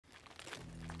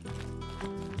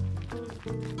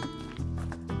Oh,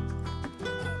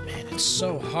 man, it's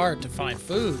so hard to find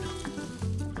food.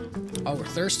 Oh, we're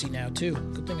thirsty now, too.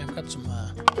 Good thing I've got some,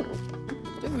 I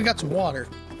think we got some water.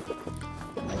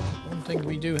 One thing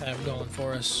we do have going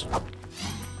for us.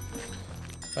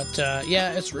 But,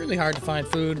 yeah, it's really hard to find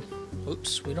food.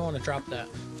 Oops, we don't want to drop that.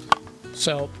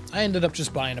 So, I ended up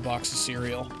just buying a box of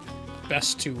cereal.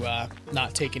 Best to,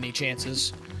 not take any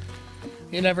chances.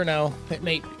 You never know. It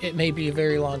may be a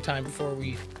very long time before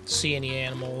we see any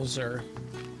animals or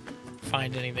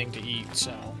find anything to eat,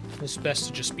 so it's best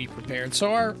to just be prepared.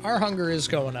 So our hunger is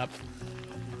going up.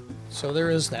 So there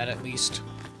is that at least.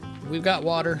 We've got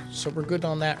water, so we're good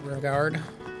on that regard.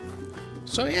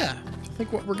 So yeah, I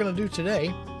think what we're going to do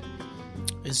today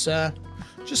is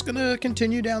just going to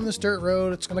continue down this dirt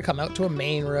road. It's going to come out to a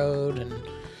main road, and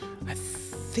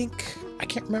I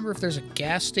can't remember if there's a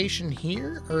gas station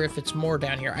here or if it's more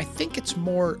down here. I think it's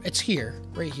here,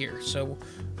 right here. So,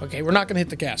 okay, we're not going to hit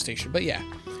the gas station, but yeah.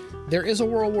 There is a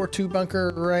World War II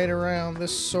bunker right around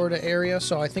this sort of area,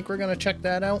 so I think we're going to check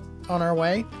that out on our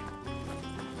way.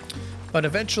 But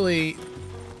eventually,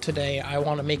 today, I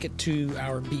want to make it to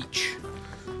our beach.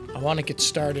 I want to get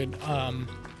started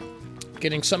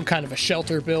getting some kind of a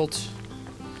shelter built.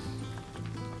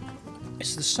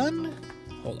 Is the sun?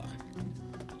 Hold on.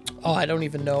 Oh, I don't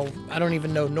even know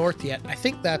north yet. I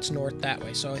think that's north that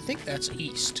way, so I think that's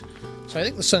east. So I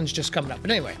think the sun's just coming up.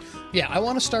 But anyway, yeah, I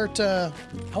want to start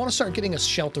getting a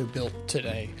shelter built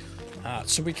today,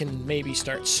 so we can maybe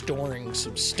start storing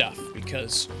some stuff,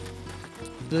 because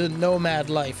the nomad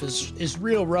life is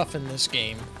real rough in this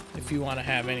game. If you want to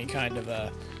have any kind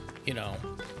of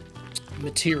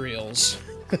materials,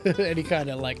 any kind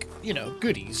of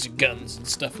goodies, guns and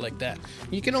stuff like that,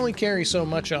 you can only carry so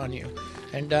much on you,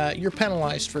 and you're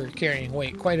penalized for carrying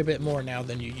weight quite a bit more now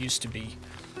than you used to be.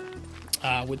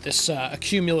 With this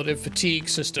accumulative fatigue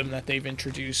system that they've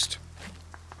introduced,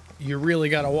 you really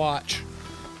got to watch,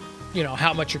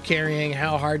 how much you're carrying,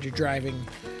 how hard you're driving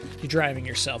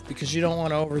yourself, because you don't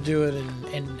want to overdo it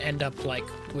and end up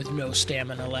with no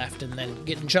stamina left, and then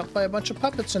getting jumped by a bunch of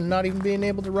puppets and not even being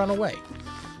able to run away,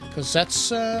 because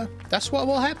that's what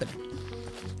will happen.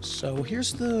 So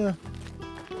this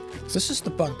is the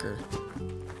bunker.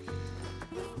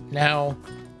 Now,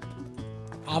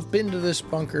 I've been to this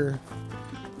bunker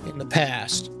in the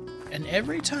past, and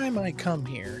every time I come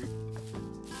here,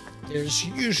 there's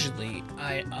usually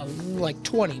like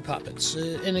 20 puppets,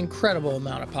 an incredible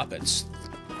amount of puppets.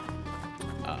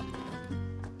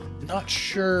 Not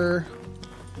sure.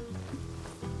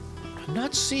 I'm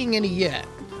not seeing any yet.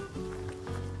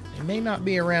 They may not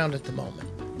be around at the moment.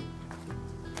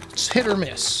 It's hit or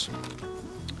miss.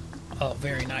 Oh,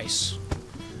 very nice.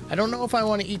 I don't know if I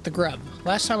want to eat the grub.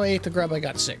 Last time I ate the grub, I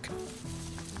got sick.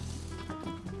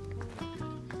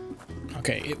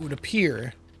 Okay, it would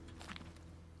appear...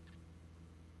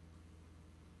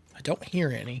 I don't hear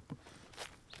any.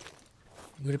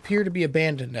 It would appear to be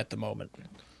abandoned at the moment,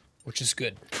 which is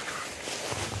good.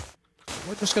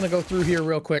 We're just going to go through here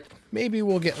real quick. Maybe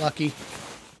we'll get lucky.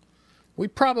 We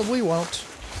probably won't.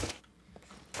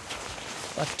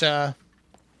 But,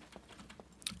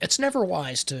 it's never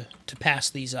wise to pass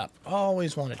these up.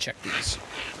 Always want to check these.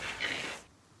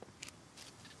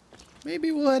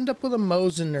 Maybe we'll end up with a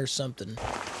Mosin or something.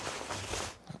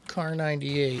 A Car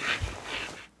 98.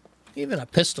 Even a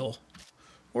pistol.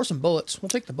 Or some bullets. We'll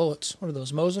take the bullets. What are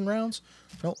those, Mosin rounds?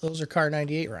 Nope, those are Car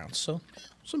 98 rounds. So,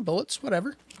 some bullets,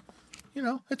 whatever.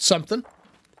 It's something.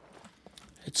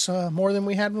 It's more than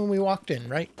we had when we walked in,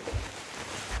 right?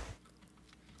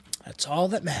 That's all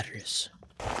that matters.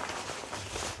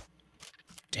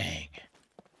 Dang.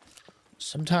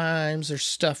 Sometimes there's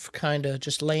stuff kind of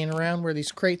just laying around where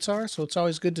these crates are, so it's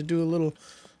always good to do a little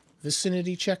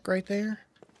vicinity check right there.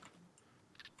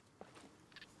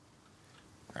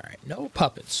 Alright, no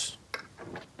puppets.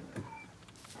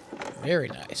 Very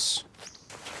nice.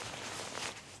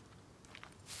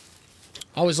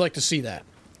 Always like to see that.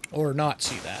 Or not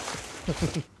see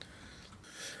that.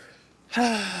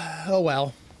 Oh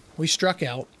well. We struck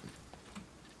out.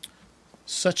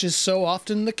 Such is so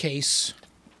often the case.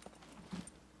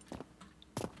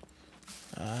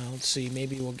 Let's see,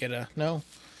 maybe we'll get a... No.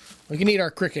 We can eat our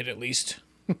cricket at least.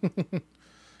 I'm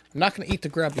not going to eat the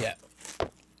grub yet.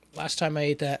 Last time I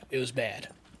ate that, it was bad.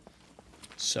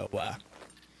 So,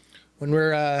 when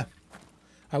we're,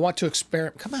 I want to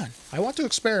experiment... Come on. I want to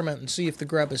experiment and see if the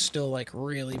grub is still,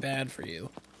 really bad for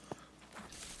you.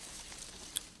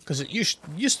 Because it used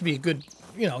to be a good,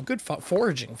 good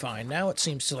foraging find. Now it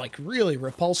seems to, really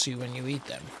repulse you when you eat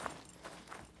them.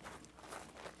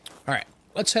 Alright,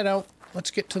 let's head out. Let's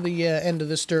get to the end of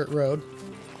this dirt road.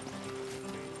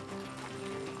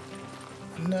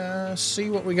 and see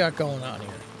what we got going on here.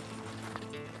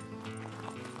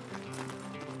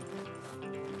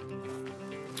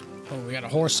 Oh, we got a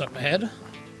horse up ahead.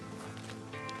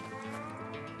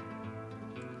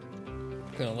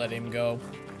 Gonna let him go.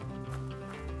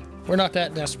 We're not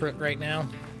that desperate right now.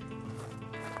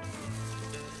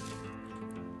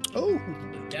 Oh,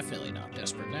 we're definitely not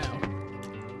desperate now.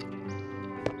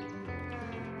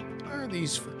 What are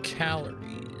these for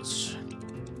calories?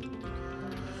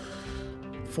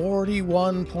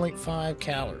 41.5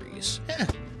 calories. Eh,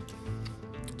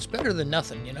 it's better than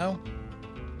nothing, you know?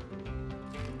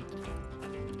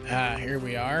 Ah, here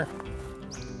we are.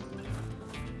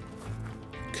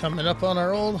 Coming up on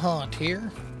our old haunt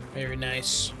here. Very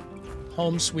nice.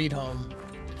 Home sweet home.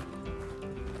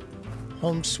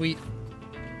 Home sweet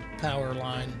power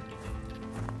line.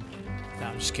 No,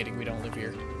 I'm just kidding. We don't live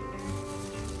here.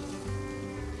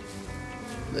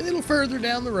 A little further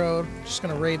down the road. Just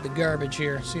gonna raid the garbage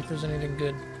here. See if there's anything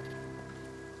good.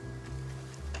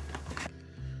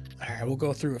 Alright, we'll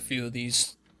go through a few of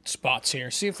these spots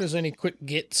here. See if there's any quick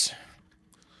gets.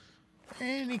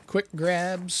 Any quick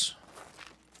grabs.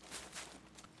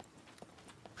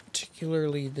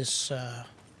 Particularly this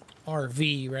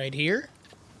RV right here.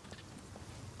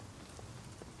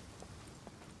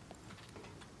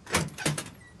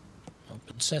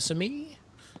 Open sesame.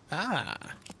 Ah.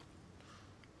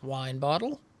 Wine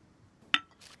bottle.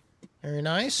 Very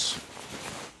nice.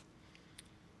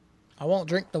 I won't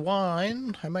drink the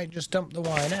wine. I might just dump the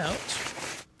wine out.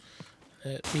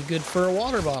 It'd be good for a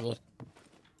water bottle.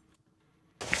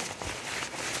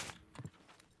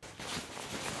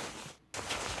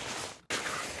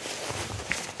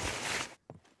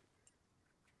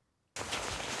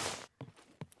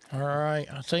 Alright,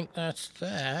 I think that's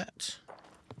that.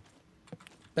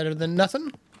 Better than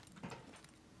nothing.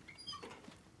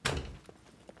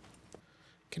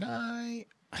 Can I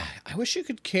wish you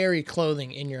could carry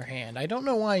clothing in your hand. I don't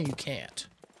know why you can't.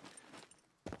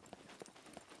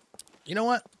 You know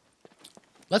what?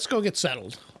 Let's go get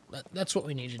settled. That's what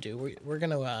we need to do. We're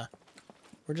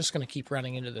just gonna keep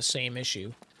running into the same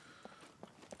issue.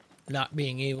 Not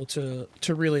being able to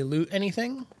really loot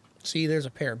anything. See, there's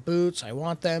a pair of boots. I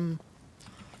want them.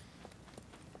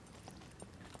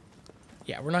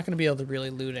 Yeah, we're not going to be able to really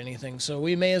loot anything, so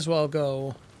we may as well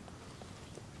go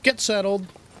get settled,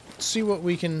 see what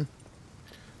we can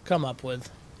come up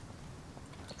with.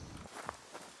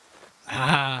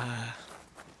 Ah,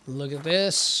 look at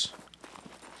this.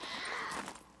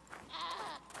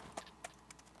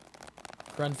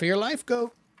 Run for your life,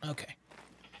 goat. Okay.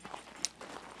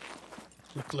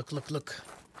 Look, look, look, look.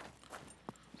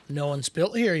 No one's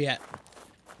built here yet.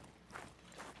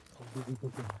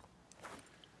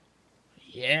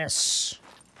 Yes.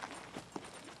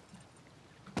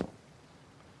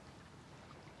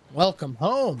 Welcome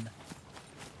home.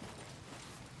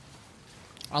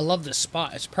 I love this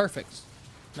spot. It's perfect.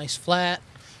 Nice flat.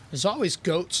 There's always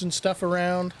goats and stuff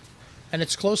around. And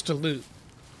it's close to loot.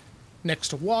 Next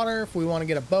to water if we want to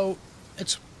get a boat.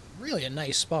 It's really a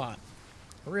nice spot.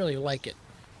 I really like it.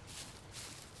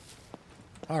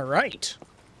 Alright.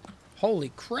 Holy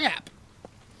crap.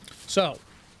 So,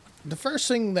 the first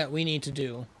thing that we need to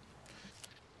do,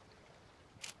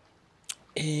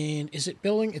 and is it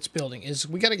building? It's building. Is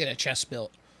we got to get a chest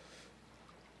built.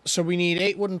 So we need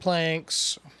 8 wooden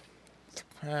planks.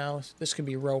 Well, this could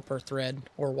be rope or thread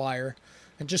or wire,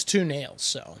 and just 2 nails.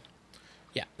 So,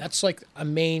 yeah, that's like a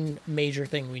major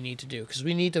thing we need to do because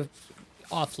we need to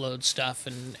offload stuff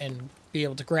and be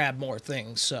able to grab more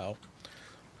things. So,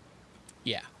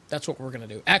 yeah, that's what we're gonna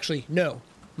do. Actually, no.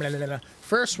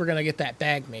 First, we're gonna get that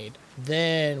bag made.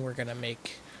 Then we're gonna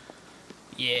make.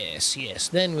 Yes.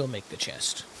 Then we'll make the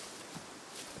chest.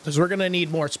 Because we're gonna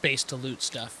need more space to loot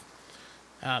stuff.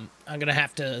 I'm gonna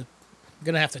have to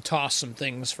toss some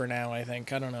things for now. I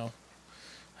think. I don't know.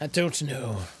 I don't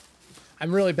know.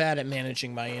 I'm really bad at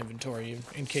managing my inventory,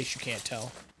 in case you can't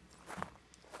tell.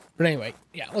 But anyway,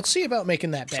 yeah. Let's see about making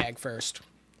that bag first.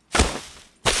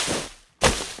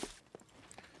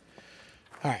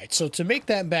 Alright, so to make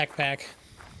that backpack,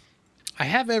 I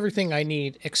have everything I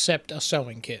need except a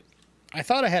sewing kit. I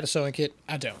thought I had a sewing kit.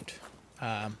 I don't.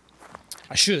 I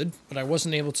should, but I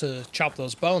wasn't able to chop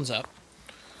those bones up.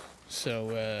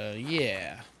 So,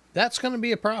 yeah. That's going to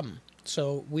be a problem.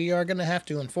 So, we are going to have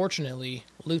to, unfortunately,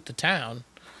 loot the town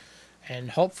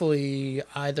and hopefully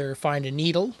either find a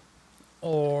needle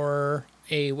or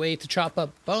a way to chop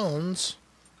up bones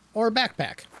or a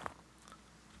backpack.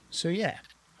 So, yeah.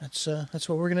 That's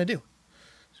what we're gonna do.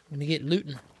 So we're gonna get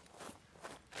looting.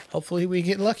 Hopefully we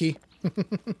get lucky.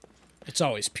 It's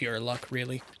always pure luck,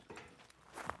 really.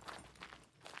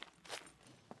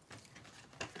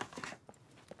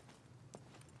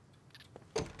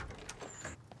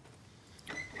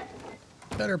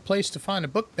 better place to find a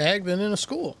book bag than in a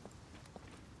school.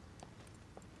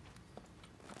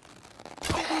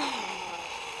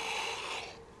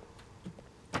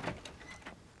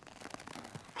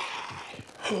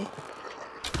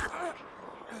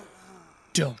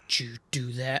 Don't you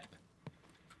do that.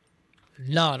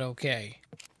 Not okay.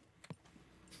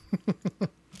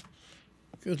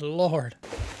 Good Lord.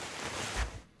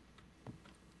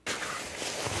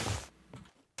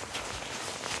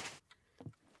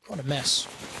 What a mess.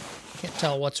 Can't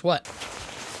tell what's what.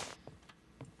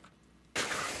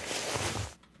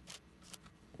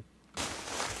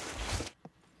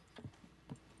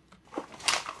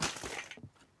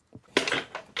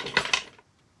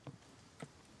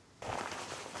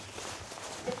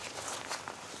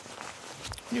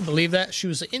 Can you believe that? She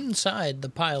was inside the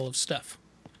pile of stuff.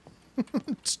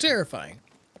 It's terrifying.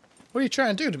 What are you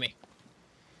trying to do to me?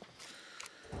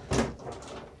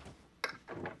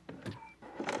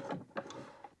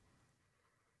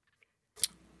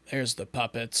 There's the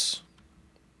puppets.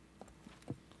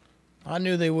 I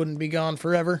knew they wouldn't be gone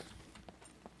forever.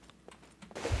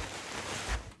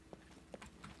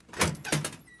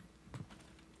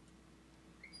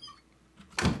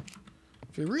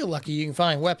 If you're real lucky, you can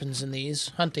find weapons in these.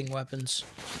 Hunting weapons.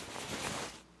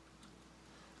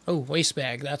 Oh, waste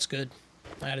bag. That's good.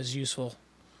 That is useful.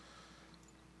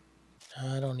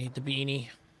 I don't need the beanie.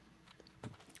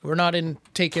 We're not in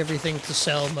take everything to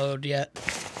sell mode yet.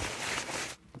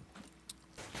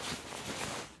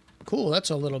 Cool, that's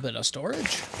a little bit of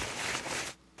storage.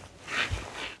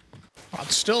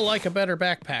 I'd still like a better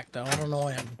backpack, though. I don't know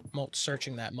why I'm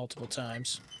searching that multiple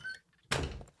times.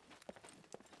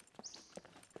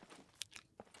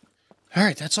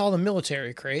 Alright, that's all the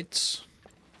military crates.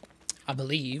 I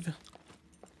believe.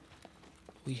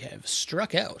 We have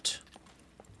struck out.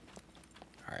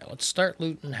 Alright, let's start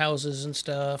looting houses and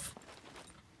stuff.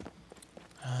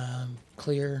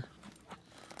 Clear.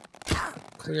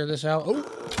 Clear this out. Oh!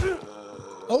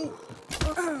 Oh!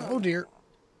 Oh dear.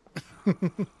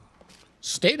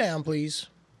 Stay down, please.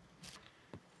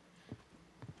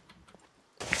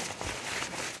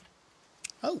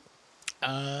 Oh.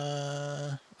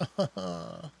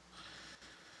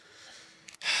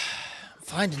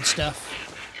 Finding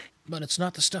stuff, but it's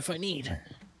not the stuff I need.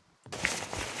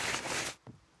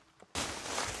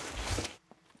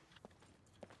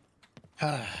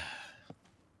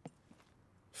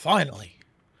 Finally.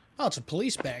 Oh, it's a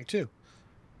police bag, too.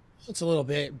 It's a little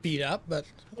bit beat up, but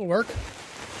it'll work.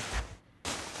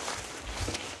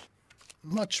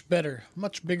 Much better.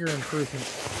 Much bigger improvement.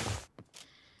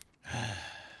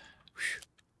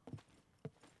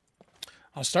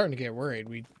 I was starting to get worried.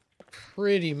 We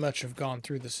pretty much have gone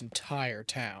through this entire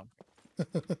town.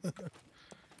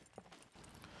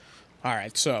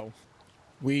 Alright, so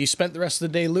we spent the rest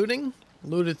of the day looting.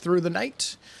 Looted through the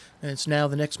night. And it's now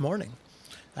the next morning.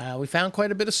 We found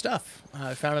quite a bit of stuff.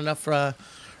 I found enough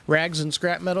rags and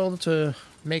scrap metal to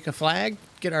make a flag,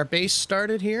 get our base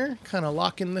started here, kind of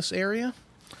lock in this area.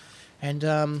 And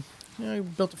you know, we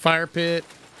built a fire pit.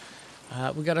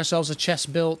 We got ourselves a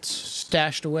chest built,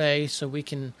 stashed away, so we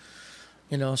can,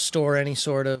 you know, store any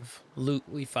sort of loot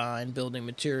we find, building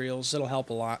materials. It'll help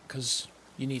a lot, because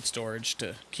you need storage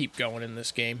to keep going in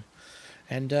this game.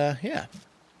 And, yeah.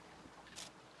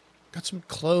 Got some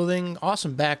clothing,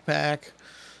 awesome backpack.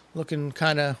 Looking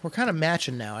kind of, we're kind of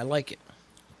matching now. I like it.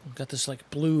 We've got this, like,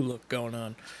 blue look going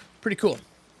on. Pretty cool.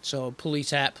 So,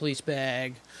 police hat, police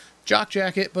bag, jock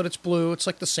jacket, but it's blue. It's,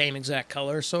 like, the same exact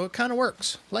color, so it kind of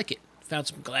works. Like it. Found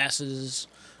some glasses,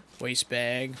 waist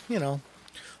bag, you know,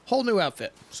 whole new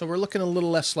outfit. So we're looking a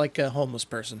little less like a homeless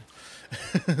person.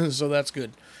 So that's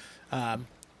good.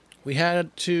 We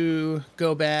had to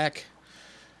go back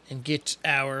and get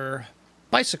our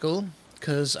bicycle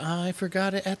because I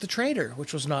forgot it at the trader,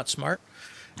 which was not smart.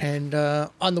 And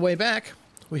on the way back,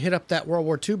 we hit up that World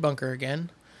War II bunker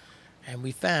again, and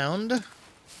we found an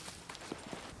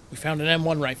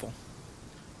M1 rifle,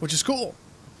 which is cool.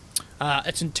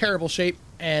 It's in terrible shape,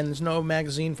 and there's no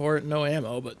magazine for it, no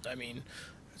ammo, but, I mean,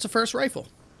 it's a first rifle.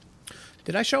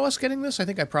 Did I show us getting this? I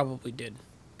think I probably did.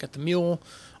 Got the mule.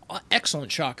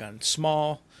 Excellent shotgun.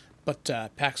 Small, but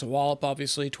packs a wallop,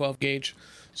 obviously, 12 gauge,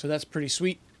 so that's pretty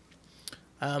sweet.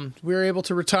 We were able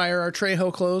to retire our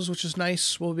Trejo clothes, which is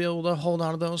nice. We'll be able to hold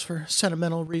on to those for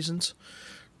sentimental reasons,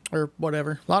 or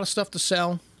whatever. A lot of stuff to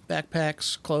sell,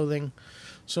 backpacks, clothing,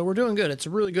 so we're doing good. It's a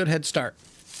really good head start.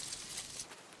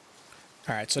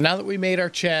 Alright, so now that we made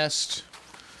our chest,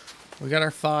 we got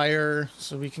our fire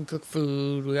so we can cook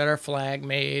food, we got our flag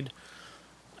made,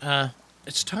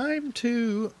 it's time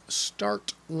to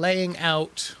start laying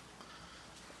out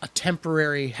a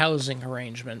temporary housing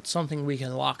arrangement, something we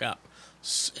can lock up.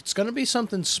 It's going to be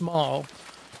something small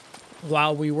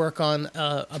while we work on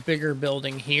a bigger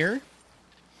building here.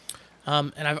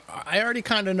 And I already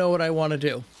kind of know what I want to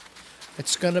do.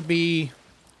 It's going to be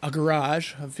a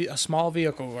garage, a small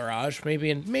vehicle garage,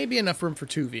 maybe enough room for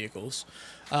 2 vehicles,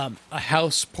 a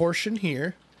house portion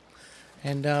here,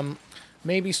 and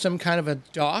maybe some kind of a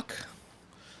dock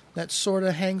that sort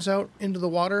of hangs out into the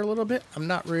water a little bit. I'm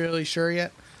not really sure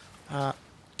yet.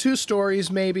 2 stories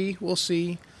maybe, we'll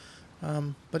see.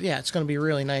 But yeah, it's going to be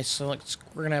really nice. So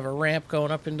we're going to have a ramp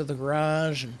going up into the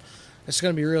garage, and it's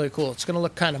going to be really cool. It's going to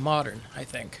look kind of modern, I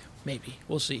think. Maybe.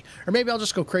 We'll see. Or maybe I'll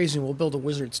just go crazy and we'll build a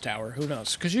wizard's tower. Who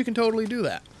knows? Because you can totally do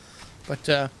that. But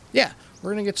yeah,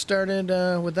 we're going to get started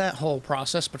with that whole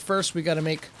process. But first, we're going to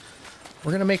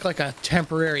make like a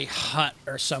temporary hut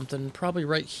or something, probably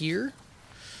right here.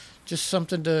 Just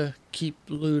something to keep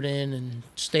loot in and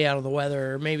stay out of the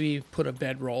weather, or maybe put a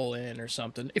bedroll in or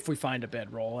something, if we find a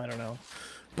bedroll, I don't know.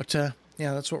 But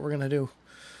yeah, that's what we're going to do,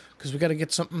 because we got to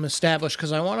get something established,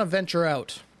 because I want to venture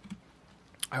out.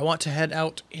 I want to head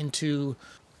out into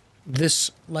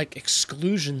this, like,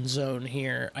 exclusion zone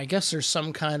here. I guess there's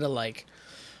some kind of, like,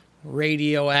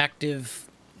 radioactive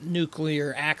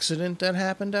nuclear accident that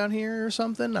happened down here or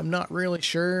something. I'm not really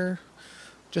sure.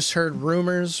 Just heard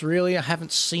rumors, really. I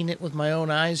haven't seen it with my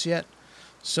own eyes yet.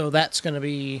 So that's going to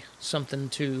be something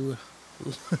to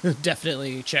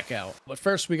definitely check out. But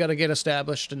first, we got to get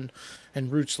established and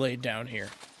roots laid down here.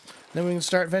 Then we can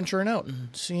start venturing out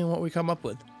and seeing what we come up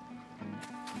with.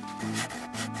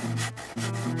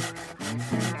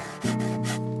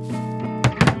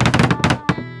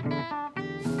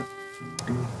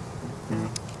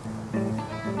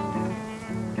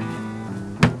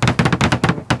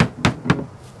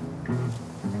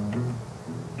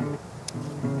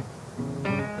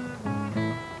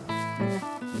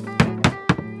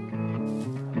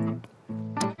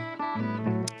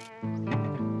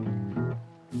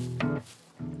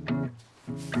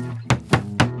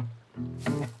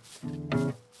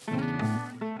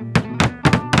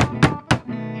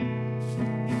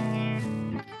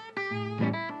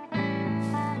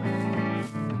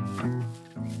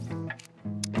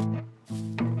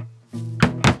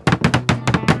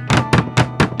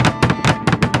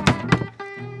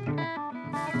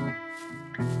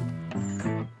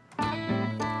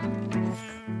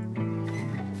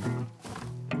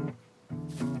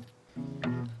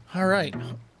 All right,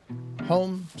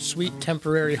 home sweet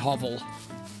temporary hovel.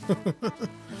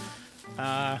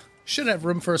 Should have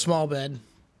room for a small bed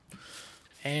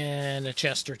and a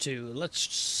chest or 2. Let's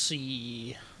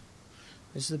see.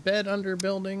 Is the bed under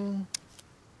building?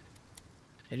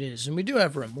 It is, and we do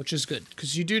have room, which is good,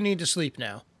 because you do need to sleep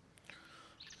now.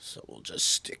 So we'll just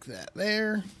stick that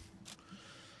there.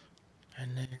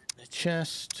 And then the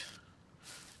chest.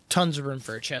 Tons of room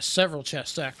for a chest. Several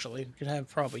chests, actually. We could have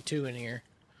probably 2 in here.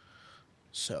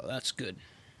 So that's good.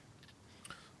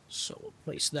 So we'll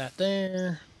place that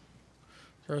there.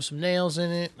 Throw some nails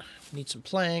in it. Need some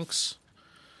planks.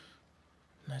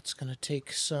 That's going to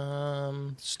take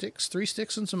some sticks. 3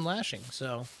 sticks and some lashing.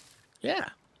 So, yeah.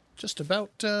 Just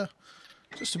about done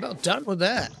with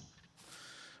that.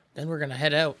 Then we're going to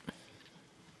head out.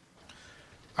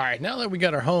 Alright, now that we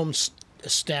got our home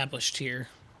established here,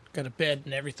 got a bed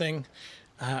and everything,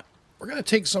 we're going to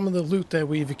take some of the loot that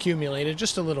we've accumulated,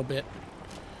 just a little bit,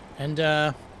 and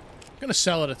I'm going to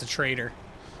sell it at the trader.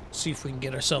 See if we can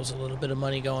get ourselves a little bit of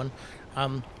money going.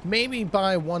 Maybe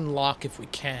buy 1 lock if we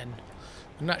can.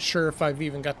 I'm not sure if I've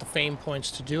even got the fame points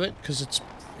to do it, because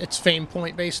it's fame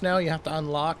point based now. You have to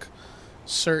unlock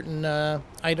certain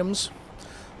items.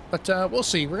 But we'll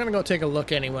see. We're going to go take a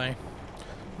look anyway.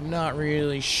 Not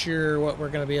really sure what we're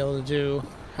going to be able to do,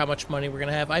 how much money we're going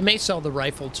to have. I may sell the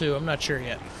rifle too. I'm not sure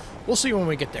yet. We'll see when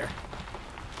we get there.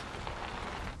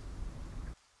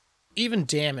 Even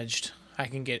damaged, I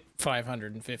can get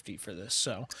 550 for this,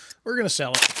 so we're going to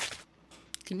sell it.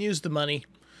 Can use the money.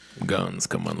 Guns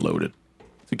come unloaded.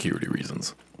 Security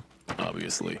reasons,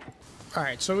 obviously.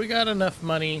 Alright, so we got enough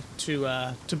money to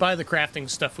buy the crafting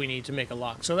stuff we need to make a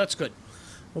lock, so that's good.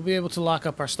 We'll be able to lock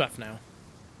up our stuff now.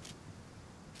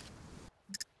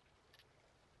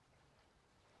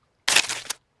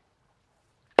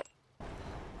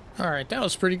 Alright, that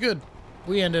was pretty good.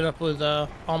 We ended up with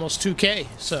almost 2K,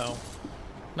 so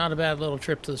not a bad little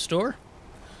trip to the store.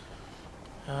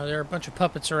 There are a bunch of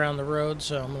puppets around the road,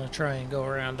 so I'm going to try and go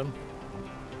around them.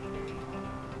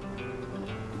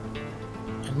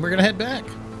 And we're going to head back.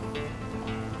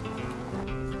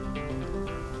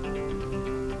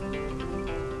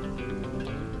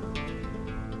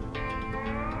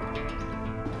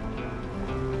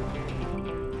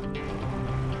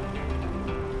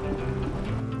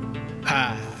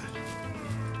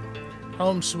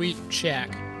 Home sweet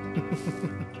shack.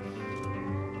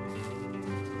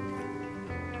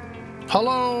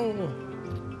 Hello!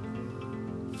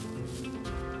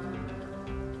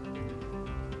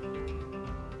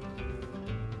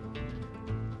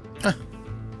 Huh.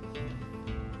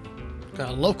 Got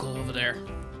a local over there.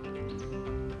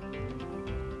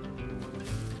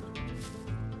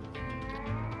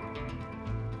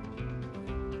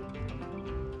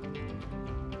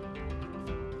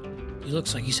 He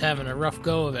looks like he's having a rough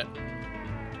go of it.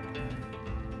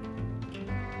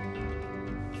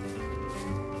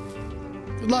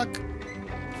 Good luck.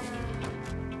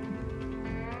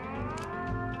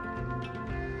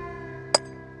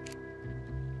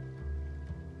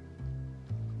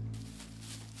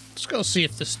 Let's go see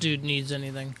if this dude needs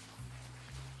anything.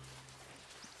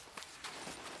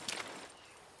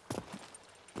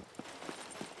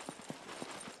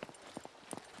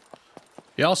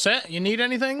 You all set? You need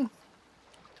anything?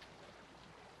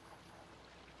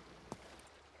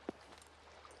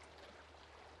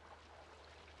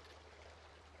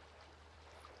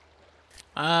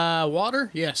 Water?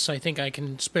 Yes, I think I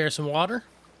can spare some water.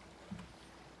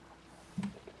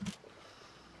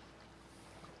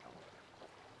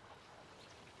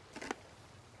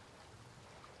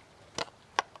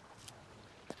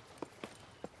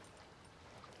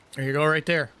 There you go, right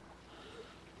there.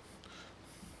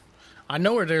 I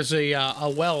know where there's a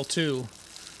well, too.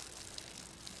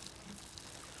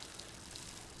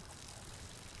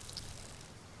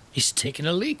 He's taking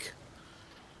a leak.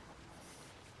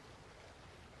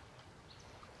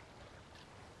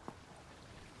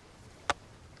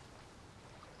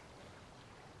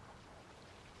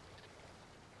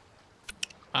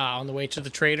 On the way to the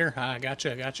trader.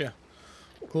 Gotcha, gotcha.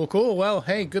 Cool, cool. Well,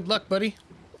 hey, good luck, buddy.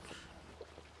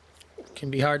 Can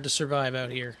be hard to survive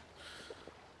out here.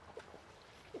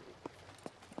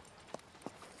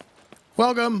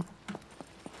 Welcome.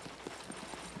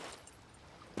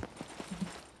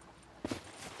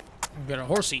 We've got a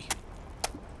horsey.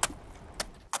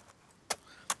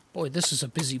 Boy, this is a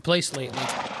busy place lately.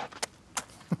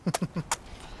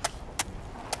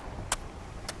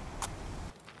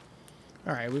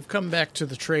 Alright, we've come back to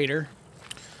the trader.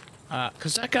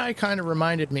 Because that guy kind of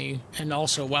reminded me, and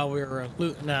also while we were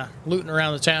looting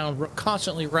around the town,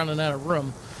 constantly running out of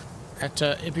room, that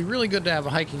it'd be really good to have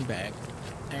a hiking bag.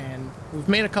 And we've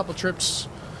made a couple trips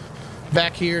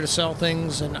back here to sell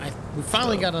things, and we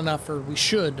finally got enough, or we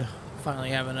should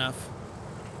finally have enough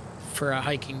for a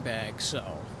hiking bag,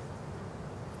 so.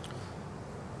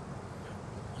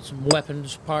 Some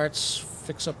weapons parts,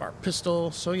 fix up our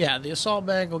pistol. So yeah, the assault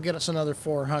bag will get us another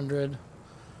 400.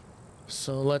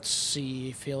 So let's see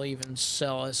if he'll even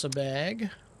sell us a bag.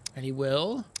 And he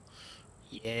will.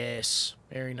 Yes,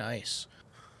 very nice.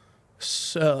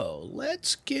 So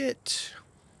let's get...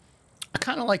 I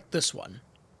kind of like this one.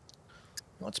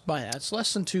 Let's buy that. It's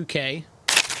less than 2K.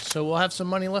 So we'll have some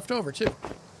money left over too.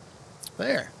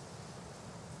 There.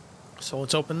 So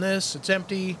let's open this. It's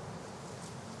empty.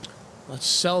 Let's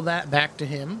sell that back to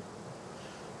him.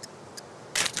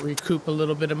 Recoup a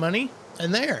little bit of money.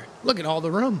 And there. Look at all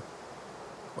the room.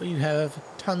 Well, you have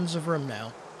tons of room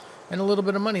now. And a little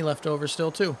bit of money left over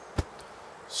still, too.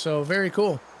 So, very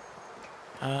cool.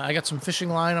 I got some fishing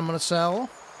line I'm going to sell.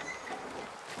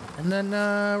 And then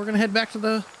we're going to head back to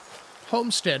the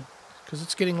homestead. Because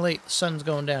it's getting late. The sun's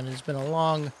going down. It's been a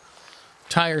long,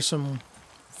 tiresome,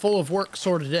 full of work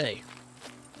sort of day.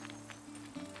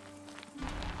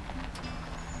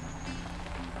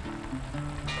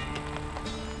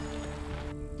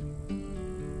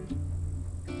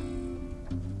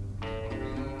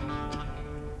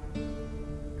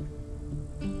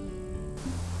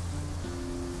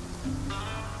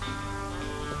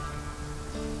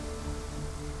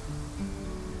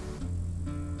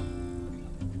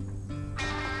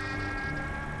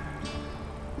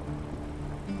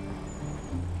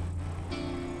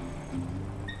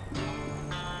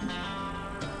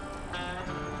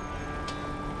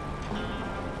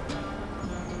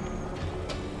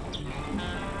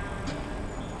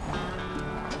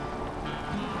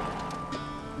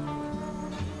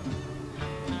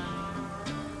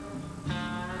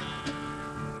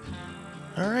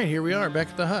 Alright, here we are, back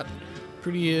at the hut.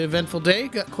 Pretty eventful day,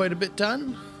 got quite a bit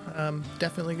done.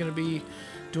 Definitely going to be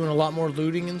doing a lot more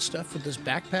looting and stuff with this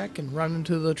backpack and running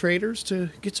to the traders to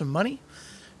get some money.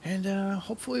 And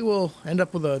hopefully we'll end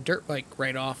up with a dirt bike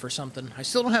right off or something. I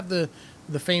still don't have the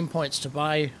fame points to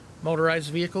buy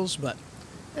motorized vehicles, but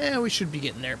we should be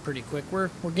getting there pretty quick. We're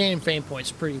gaining fame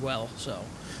points pretty well, so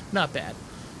not bad.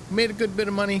 We made a good bit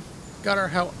of money, got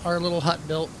our little hut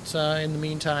built in the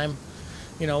meantime.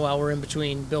 you know, while we're in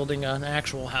between building an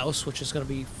actual house, which is going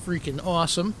to be freaking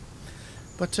awesome.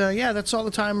 But yeah, that's all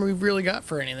the time we've really got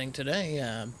for anything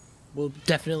today. We'll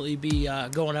definitely be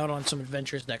going out on some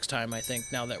adventures next time, I think,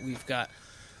 now that we've got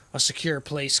a secure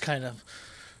place kind of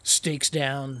stakes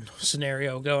down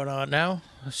scenario going on now.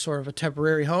 Sort of a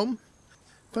temporary home.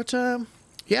 But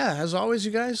yeah, as always,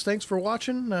 you guys, thanks for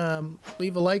watching.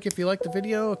 Leave a like if you like the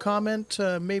video, a comment,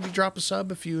 maybe drop a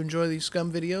sub if you enjoy these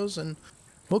Scum videos, and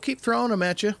we'll keep throwing them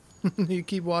at you. You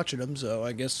keep watching them, so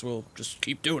I guess we'll just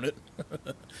keep doing it.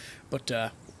 But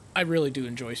I really do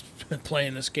enjoy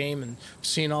playing this game and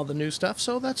seeing all the new stuff,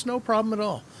 so that's no problem at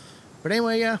all. But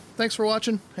anyway, yeah, thanks for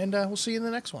watching, and we'll see you in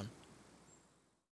the next one.